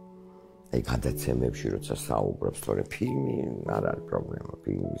ყურება. აი გადაცემებში როცა საუბრობს, თორე ფილმი არ არის პრობლემა,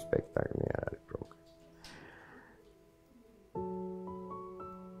 ფილმი სპექტაკლი არ არის პრობლემა.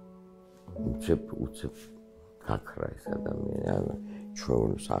 უცებ გაქრა ეს ადამიანი,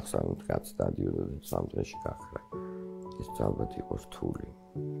 ჩვენ სახსანოთ კაც დადიოდა და სამ დღეში გაქრა. ეს ალბათ იყო რთული.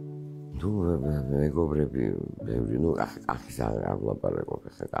 თუ მეგობრები ბევრი, კახის არ ვლაპარაკობ,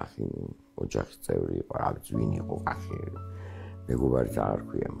 ხა კახი ოჯახის წევრი იყო, არ ვიცი ვინ იყო კახი. მეგობარიც არ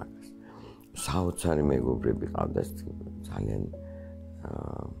ქვია მაგას. საოცარი მეგობრები ყავდა,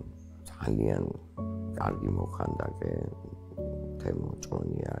 ძალიან კარგი მოხანდაკე, თემო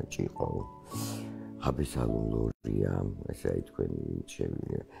ჭონია, ჭიყო. აბესალომ ლორია, ესე აი თქვენ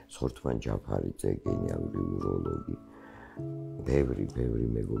სორთმან ჯაფარიძე, გენიალური უროლოგი. ბევრი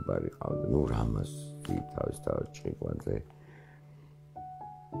მეგობარი ყავდა. ნუ რამაზი თავის ჭიყვაძე.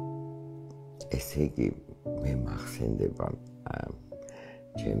 ესე იგი მე მახსენდება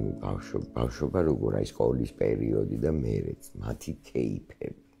ჩემი ბავშვობა როგორ აი სკოლის პერიოდი და მერეც მათი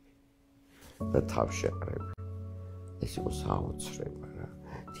კეიფები და თავშეყრები. ეს იყო საოცრება რა.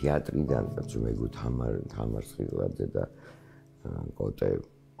 თეატრიდან მეგო თამარ სხილაძე და კოტე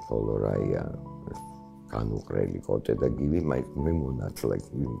ფოლორაია განუყრელი კოტე და გივი მე მონათლა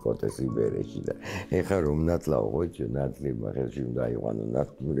გივი კოტეს იბერეში და ეხა რომ ნათლაო ხოჭო ნათლება ხელში უნდა აიყვანო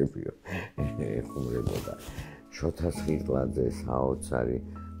ნათლურებიო ეხუმრებოდა შოთა სხილაძე საოცარი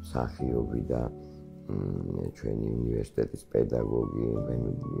მსახიობი და ჩვენი უნივერსიტეტის პედაგოგი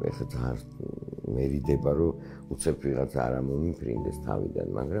ეხა ძალიან მერიდება რომ უცებ ვიღაც არ მომიფრინდეს თავიდან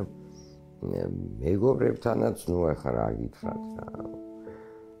მაგრამ მეგობრებთანაც ნუ ეხა რა გითხრათ რა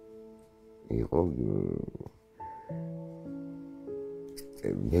იყო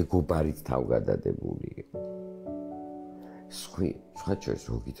მეგობარიც თავგადადებული იყო. სხვა ჩვენს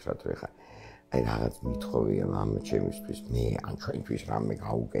რო გითხრათ რა ხა აი რაღაც მithოვია მამა ჩემისთვის მე ან ჩვენთვის რამე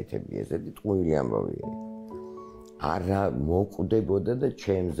გაუკეთები ესეთი ტყუილი ამბავია. არა მოკვდებოდა და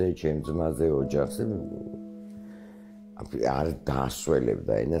ჩემზე, ჩემ ძმაზე, ოჯახზე არ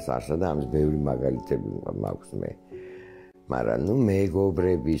დაასველებდა ენას არსა და ამის ბევრი მაგალითები მაქვს მე. მაგრამ ნუ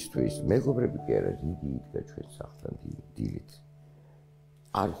მეგობრები კი არა დიდი იდგა ჩვენ სახლთან დილით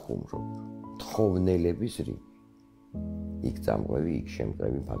არ ხუმრობ თხოვნელების რიგი იქ წამყვევი იქ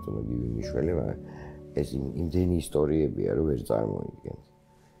შემყევი ბატონო გივი მიშველე ეს იმდენი ისტორიებია რომ ვერ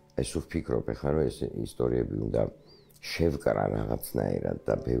წარმოიდგენთ ეს ვფიქრობ ეხლა რომ ეს ისტორიები უნდა შევკრა რაღაცნაირად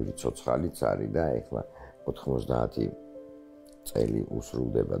და ბევრი ცოცხალიც არის და ეხლა 90 წელი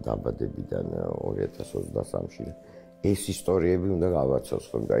უსრულდება დაბადებიდან 2023-ში ეს ისტორიები უნდა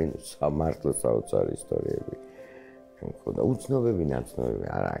გავაცოცხლო, აი სამართლე საოცარი ისტორიები. და უცნობები ნაცნობები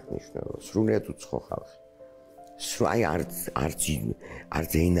არ აქვს მნიშვნელობა. სრულიად უცხო ხალხი. აი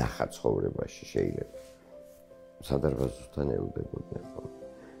არც ენახა ცხოვრებაში შეიძლება. სადარბაზოსთან ელოდებოდნენ.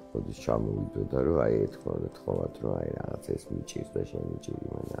 მოდის ჩამოვიდოდა რომ აი ეთქვათ რომ აი რაღაც ეს მიჭირს და შენ მიჭირი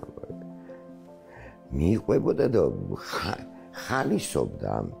მან ამბობ. მიიყვებოდა და ხალისობდა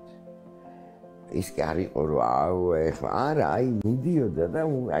ამით. ის კი არ იყო რომ ეხლა არა აი მიდიოდა და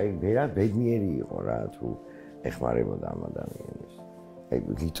აი ვერა ბედნიერი იყო რა თუ ეხმარებოდა ამ ადამიანს აი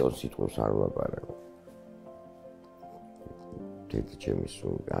ლიტონ სიტყვას არ ვლაპარაკო თეთრი ჩემი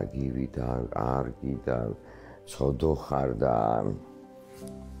სულ აგივი და არგი და ცოდო ხარ და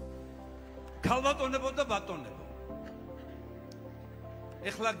ქალბატონებო და ბატონებო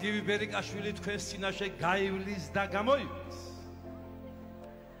ეხლა გივი ბერიკაშვილი თქვენს წინაშე გაივლის და გამოივლის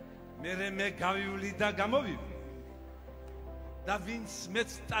მე გავივლი და გამოვივი და ვინც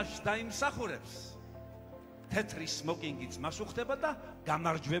მეც ტაშ დაიმსახურებს თეთრი სმოკინგიც მას უხდება და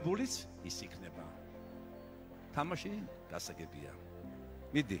გამარჯვებულიც ის იქნება თამაში გასაგებია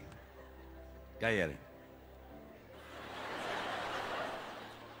მიდი გაიარე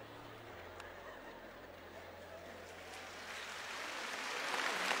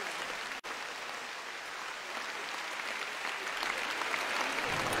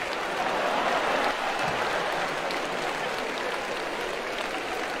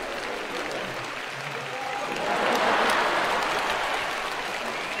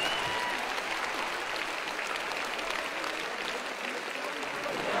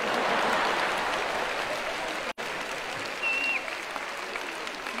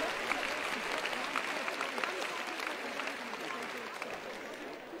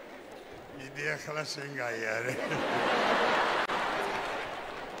ახლა შენ გაიარე.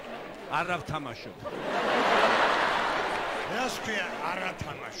 არ ვთამაშობ. რას ქვია არ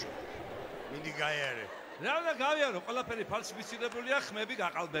ვთამაშობ. მიდი გაიარე. რა უნდა გავიარო, ყველაფერი ფალსიფიცირებულია, ხმები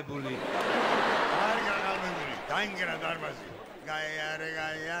გაყალბებული. არ გაყალბებული, დაინგრა დარბაზი.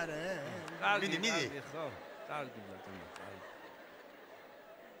 გაიარე. მიდი. ხო, კარგი ბატონო.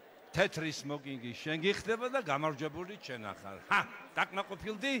 თეთრი სმოკინგი შენ გიხდება და გამარჯვებული შენ ახარ.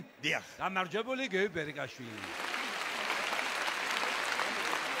 დაკმაყოფილდი? დიახ. გამარჯვებული გივი ბერიკაშვილი.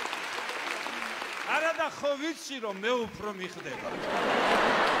 არა და ხო ვიცი რომ მე უფრო მიხდება.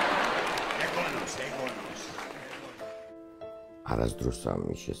 ეგონოს. არასდროს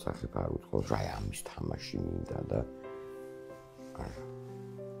ამის შესახებ არ უთხოვს, რა ამის თამაში მინდა და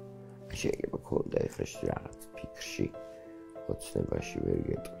შეიძლება ქონდა ეხლა რაღაც ფიქრში, ოცნებაში ვერ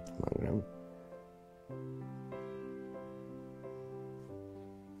გეტყვით, მაგრამ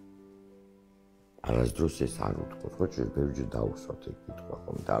არასდროს ეს არ უთხოვს, ხო შეიძლება ბევრჯერ დაუსვათ ეგ კითხვა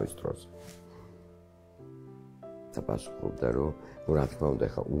ხომ დავის დროს. პასუხობდა, რომ რა თქმა უნდა,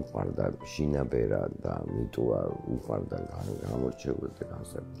 ხა უყვარდა შინაბერა და მიტოა უყვარდა გამორჩეულად და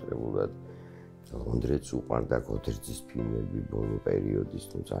განსაკუთრებულად. ონდრეც უყვარდა გოდერძის ფილმები ბოლო პერიოდის,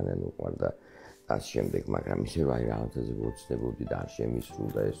 თუ ძალიან უყვარდა ამ შემდეგ, მაგრამ ისე რომ აი რაღაცაზე ვოცნებოდი და არ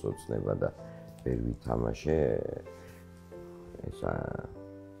შემისრულდა ეს ოცნება და ვერ ვითამაშე ესა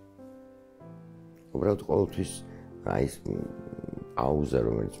უბრალოდ ყოველთვის აი ეს პაუზა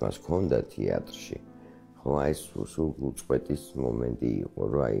რომელიც მას ჰქონდა თეატრში ხო აი სულ უწყვეტის მომენტი იყო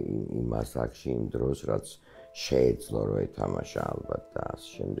რომ აი იმ ასაკში იმ დროს რაც შეეძლო რომ ეთამაშა ალბათ და ამ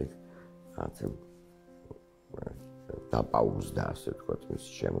შემდეგ რაღაცა დაპაუზდა ასე ვთქვათ მის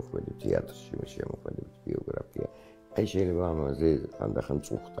შემოქმედებით თეატრში მის შემოქმედებით ბიოგრაფია აი შეიძლება ამაზე ხანდახან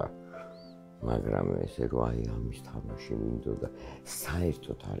წუხდა მაგრამ ესე რომ აი ამის თამაში მინდოდა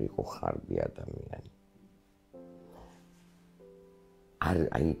საერთოდ არ იყო ხარბი ადამიანი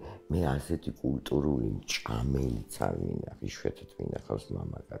აი მე ასეთი კულტურული ჭამელიც არ მინახავს იშვიათად მინახავს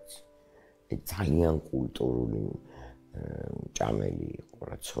მამაკაცი ძალიან კულტურული ჭამელი იყო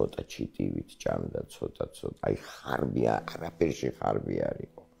რა ცოტა ჩიტივით ჭამდა ცოტა აი ხარბი არაფერში ხარბი არ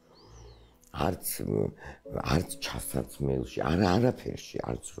იყო არც ჩასაცმელში არაფერში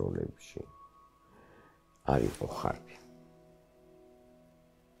არც როლებში არ იყო ხარბი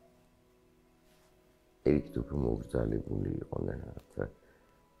ერთდროულად მოგზალებული იყო და რაღაცა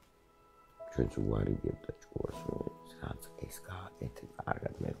ჩვენც უარიგებდა ჭკუას რაც ეს გააკეთე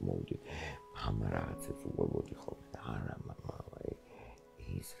კარგად მე მოვდი მამა რაღაცებს უყვებოდი ხოლმე არა მამა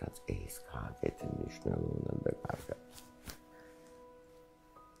ის რაც ეს გააკეთე მნიშვნელოვნად და კარგად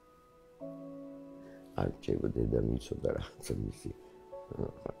არ შეიძლება დედა მიცოდა რაღაცა მისი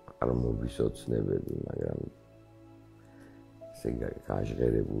წარმობის ოცნებები მაგრამ ესე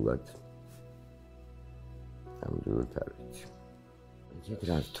გაჟღერებულად ამჯერად არ ვიცი. ეს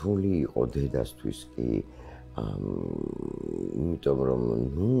რა რთული იყო დედასთვის კი იმიტომ რომ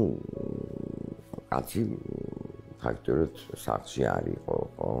ნუ კაცი ფაქტობრივად სახლში არ იყო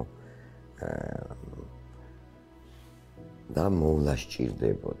ხო და მოვლა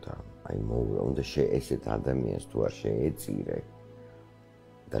სჭირდებოდა აი მოვლა უნდა ესეთ ადამიანს თუ არ შეეწირე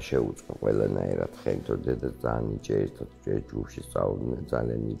და შეუწყო ყველანაირად ხელი თუ დედა ძალიან ნიჭიერი ჯგუფში სწავლობდა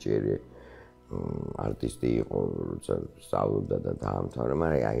ძალიან ნიჭიერი არტისტი იყო, როცა სწავლობდა და დაამთავრა,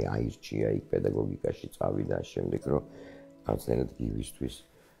 მაგრამ აი აირჩია იქ პედაგოგიკაში წავიდა შემდეგ რომ რაღაცნაირად გივისთვის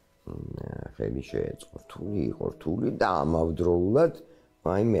ხელი შეეწყო. რთული იყო, რთული და ამავდროულად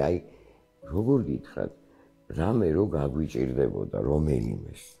აი როგორ გითხრათ, რამე რო გაგვიჭირდებოდა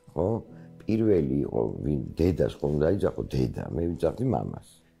რომელიმეს, ხო? პირველი იყო ვინ დედას ხომ დაიძახო დედა, მე ვიძახდი მამას.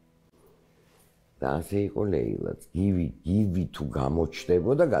 და ასე იყო ლეილაც, გივი თუ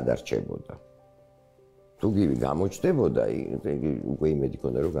გამოჩნდებოდა, გადარჩებოდა. თუ გივი გამოჩნდებოდა, უკვე იმედი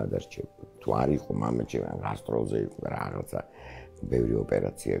ქონდა რომ გადარჩებოდა. თუ არ იყო მამა ჩემი გასტროლზე იყო რაღაცა ბევრი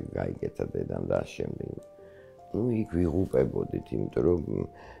ოპერაცია გაიგეთა დედამ და ამ შემდეგ. ნუ იქ ვიღუპებოდით, იმიტომ რომ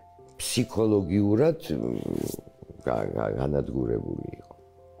ფსიქოლოგიურად განადგურებული იყო.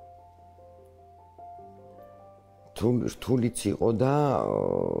 რთულიც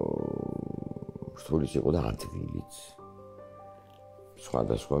იყო და ადვილიც.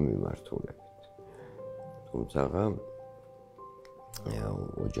 სხვადასხვა მიმართულებით. თუმცა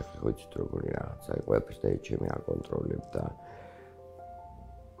ოჯახი ხო იცით როგორი რაღაცა ყველაფერს და ჩემი აკონტროლებდა.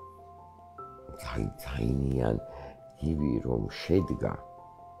 ძალიან გივი რომ შედგა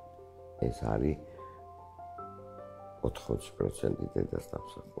ეს არის 80% დედას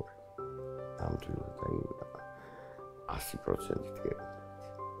დამსახურება. ნამდვილად აი 100% გერა.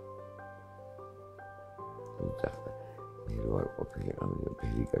 მე რო არ ყოფილიყავ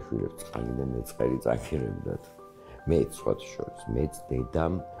ბერიკაშვილი წყალი და მეწყერი წაქერებდათ. მეც სხვა შორის, მეც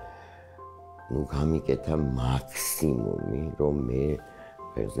დედამ ნუ გამიკეთა მაქსიმუმი, რომ მე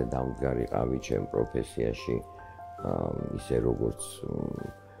ფერზე დამდგარიყავი ჩემ პროფესიაში, ისე როგორც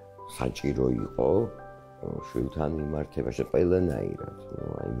საჭირო იყო შვილთან მიმართებაში ყველანაირად.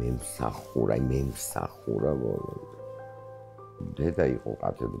 აი მემსახურა ბოლომდე. დედა იყო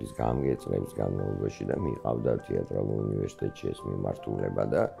კათედრის გამგეწნების განმავლობაში და მიყავდა თეატრალურ უნივერსიტეტში ეს მიმართულება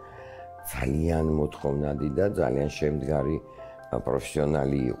და ძალიან მოთხოვნადი და ძალიან შემდგარი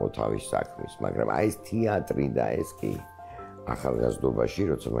პროფესიონალი იყო თავის საქმის, მაგრამ აი ეს თეატრი და ეს კი ახალგაზრდობაში,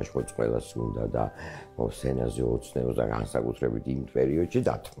 როცა მაშინ ყველას უნდა და სცენაზე ოცნებას და განსაკუთრებით იმ პერიოდში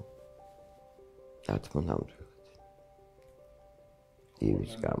დათმო ნამდვილად.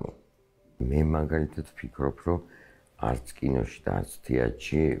 იმის გამო. მე მაგალითად ვფიქრობ, რომ არც კინოში და არც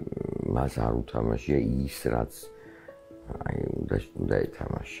თეატრში მას არ უთამაშია ის, რაც უნდა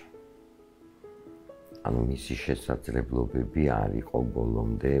ეთამაშა. ანუ მისი შესაძლებლობები არ იყო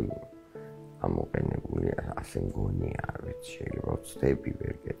ბოლომდე ამოყენებული, ასე მგონია, არ ვიცი, შეიძლება ვცდები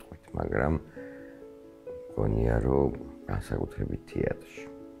ვერ გეტყვით, მაგრამ მგონია, რომ განსაკუთრებით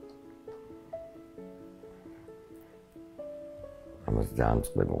თეატრში. ამას ძალიან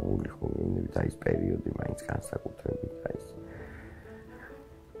წლებებული ხუმნებით აი ეს პერიოდი მაინც განსაკუთრებით აი ეს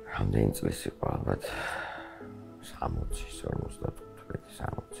რამდენი წლის იყო ალბათ 60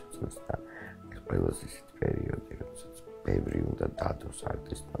 წლის და ყველაზე ისეთ პერიოდი როდესაც ბევრი უნდა დადოს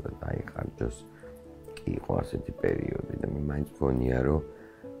არტისტმა და დაიხარჯოს კი იყო ასეთი პერიოდი და მე მაინც მგონია რომ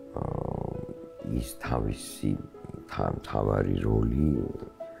ის თავისი თავარი როლი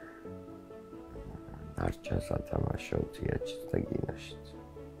არჩა სათამაშო თეატრში და კინოში.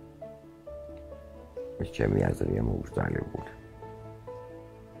 ეს ჩემი აზრია მოგრძალებული.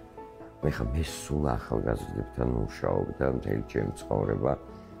 მე ხა მე სულ ახალგაზრდებთან მუშაობ და მთელი ჩემი ცხოვრება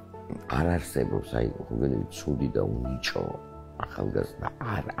არ არსებობს აი ხუგენები ცუდი და უნიჭო ახალგაზრდა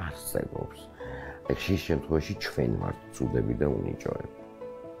არ არსებობს. ეგ შის შემთხვევაში ჩვენ ვართ ცუდები და უნიჭოები.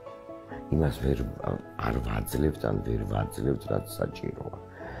 იმას არ ვაძლევთ ან ვერ ვაძლევთ რაც საჭიროა.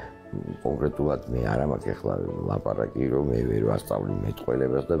 კონკრეტულად მე არ მაქვს ახლა ლაპარაკი რომ მე ვერ ვასწავლი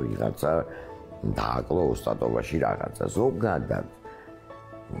მეტყველებას და ვიღაცა დააკლო ოსტატობაში რაღაცა ზოგადად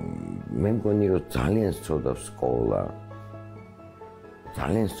მე მგონი რომ ძალიან სწოდავს სკოლა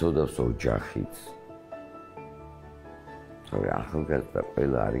ძალიან სწოდავს ოჯახიც თორე ახალგაზრდა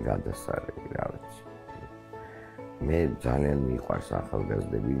ყველა არის გადასარევი რა ვიცი მე ძალიან მიყვარს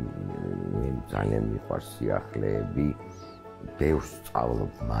ახალგაზრდები მე ძალიან მიყვარს სიახლეები ბევრს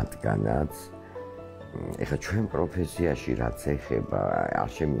სწავლობ მათგანაც. ეხლა ჩვენ პროფესიაში რაც ეხება, არ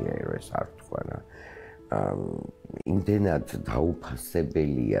შემიძლია რომ ეს არ თქვა რა. იმდენად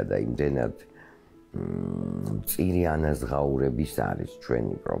დაუფასებელია და იმდენად მწირი ანაზღაურების არის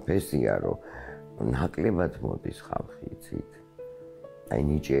ჩვენი პროფესია, რომ ნაკლებად მოდის ხალხი იცით. აი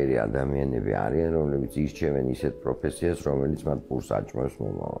ნიჭიერი ადამიანები არიან, რომლებიც ირჩევენ ისეთ პროფესიას, რომელიც მათ პურს აჭმევს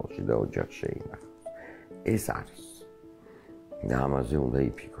მომავალში და ოჯახს შეინახავს. ეს არის. და ამაზე უნდა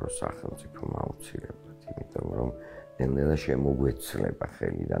იფიქროს სახელმწიფომ აუცილებლად, იმიტომ რომ ნელ-ნელა შემოგვეცლება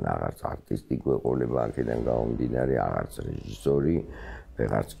ხელიდან აღარც არტისტი გვეყოლება აქედან გამომდინარე, აღარც რეჟისორი,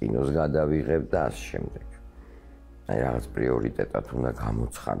 ვეღარც კინოს გადავიღებ და ასე შემდეგ. აი რაღაც პრიორიტეტად უნდა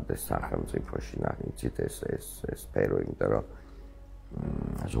გამოცხადდეს სახელმწიფოში, ნახეთ ეს სფერო, იმიტომ რომ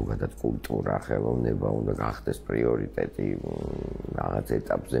ზოგადად კულტურა, ხელოვნება უნდა გახდეს პრიორიტეტი რაღაც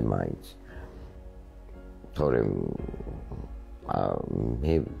ეტაპზე მაინც. თორემ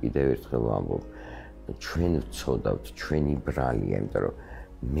მე კიდევ ერთხელ ვამბობ, ჩვენ ვცოდავთ, ჩვენი ბრალია, იმიტომ რომ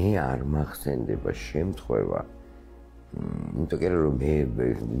მე არ მახსენდება შემთხვევა, იმიტომ რომ მე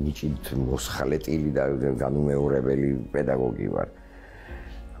ნიჭით მოსხალეტილი და განუმეორებელი პედაგოგი ვარ.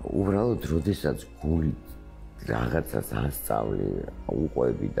 უბრალოდ, როდესაც გული რაღაცას ასწავლი,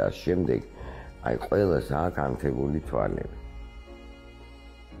 უყვები და შემდეგ, აი ყველას აქვს ანთებული თვალები.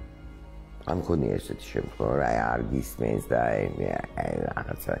 ამ მქონია ესეთი შემთხვევა, რა არ გისმენს და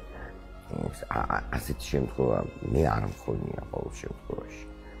რაღაცა ასეთი შემთხვევა მე არ მქონია ყოველ შემთხვევაში.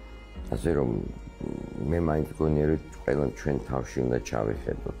 ასე რომ მე მაინც მგონია რომ ყველა ჩვენ თავში უნდა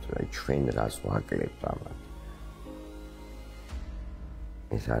ჩავიხედოთ, რა ჩვენ რას ვაკლებთ ამათ.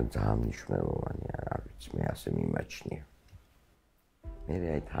 ეს არის ძალიან მნიშვნელოვანი, არ ვიცი, მე ასე მიმაჩნია. მე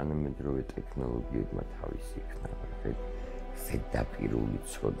აი თანამედროვე ტექნოლოგიებმა თავისი იქნა, ზედაპირული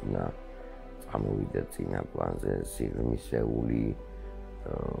ცოდნა ამოვიდა წინა პლანზე სიღრმისეული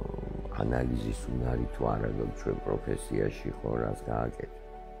ანალიზის უნარი თუ არა ჩვენ პროფესიაში ხო რას გააკეთე.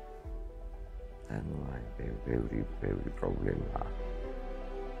 ანუ აი ბევრი პრობლემაა.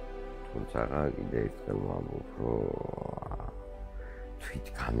 თუმცა კიდე ერთხელ ვამბობ, რომ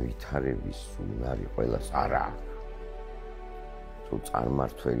თვითგანვითარების უნარი ყველას არ აქვს. თუ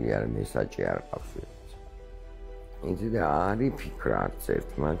წარმართველი არ მესაჭი არ ყავს. იცით არის ფიქრა არც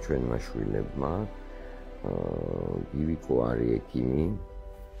ერთმა ჩვენმა შვილებმა გივიკო არის ექიმი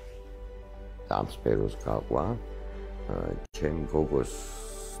და ამ სფეროს გაყვა ჩემ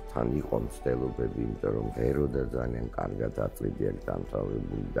გოგოსთან იყო მცდელობები იმიტომ რომ ღეროდა ძალიან კარგად აწვიდიარ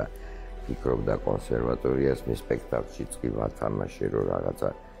დამთავრებული და ფიქრობდა კონსერვატორიას მე სპექტაკლში წი ვათამაშე რომ რაღაცა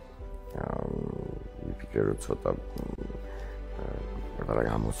ვიფიქრე რომ ცოტა რა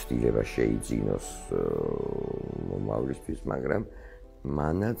გამოცდილება შეიძინოს მომავლისთვის, მაგრამ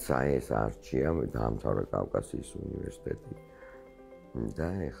მანაც ეს არჩია დაამთავრა კავკასიის უნივერსიტეტი და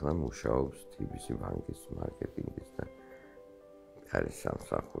ეხლა მუშაობს TBC ბანკის მარკეტინგის და არის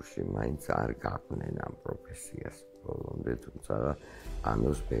სამსახურში, მაინც არ გაყვნენ ამ პროფესიას ბოლომდე, თუმცა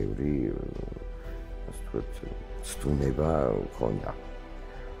ამას ბევრი ასე ვთქვათ, სტუნება ჰქონდა.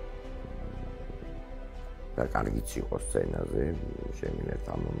 და კარგიც იყო სცენაზე, შემიძლია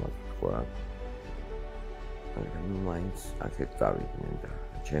თამამად თქვა. მაგრამ მაინც აქეთ წავიდნენ და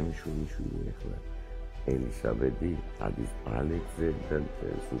ჩემი შვილიშვილი ახლა ელისაბედი ადის ბალეტზე და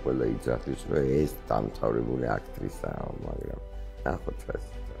სულ ყველა იძახის რომ ეს დამთავრებული აქტრისაა, მაგრამ ნახოთ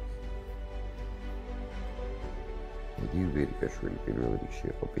რას გივი ბერიკაშვილი პირველ რიგში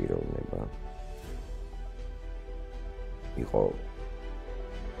იყო პიროვნება. იყო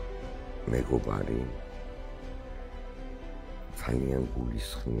მეგობარი, ძალიან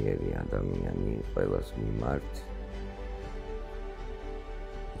გულისხმიერი ადამიანი ყველას მიმართ,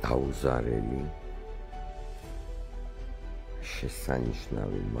 დაუზარელი,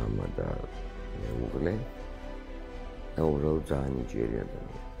 შესანიშნავი მამა და მეუღლე და უბრალოდ ძალიან ნიჭიერი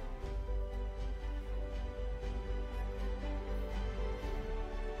ადამიანი.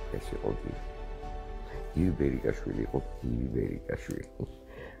 ეს იყო გივი ბერიკაშვილი იყო გივი ბერიკაშვილი.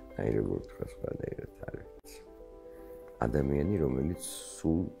 აი როგორ თქვა სხვადასხვა არ ვიცი. ადამიანი, რომელიც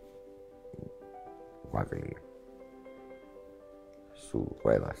სულ ვაგლია. სულ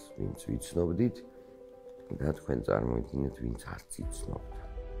ყველას, ვინც ვიცნობდით და თქვენ წარმოიდგინეთ, ვინც არც იცნობდა.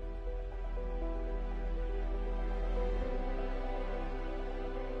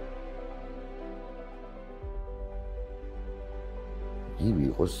 გივი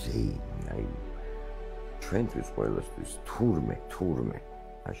იყო ზეიმი, აი ჩვენთვის ყველასთვის თურმე,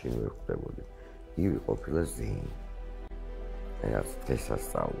 მაშინ ვერ ხვდებოდი. გივი ყოფილა ზეიმი. ეს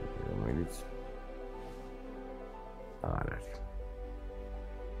დღესასწაული, რომელიც არ არის.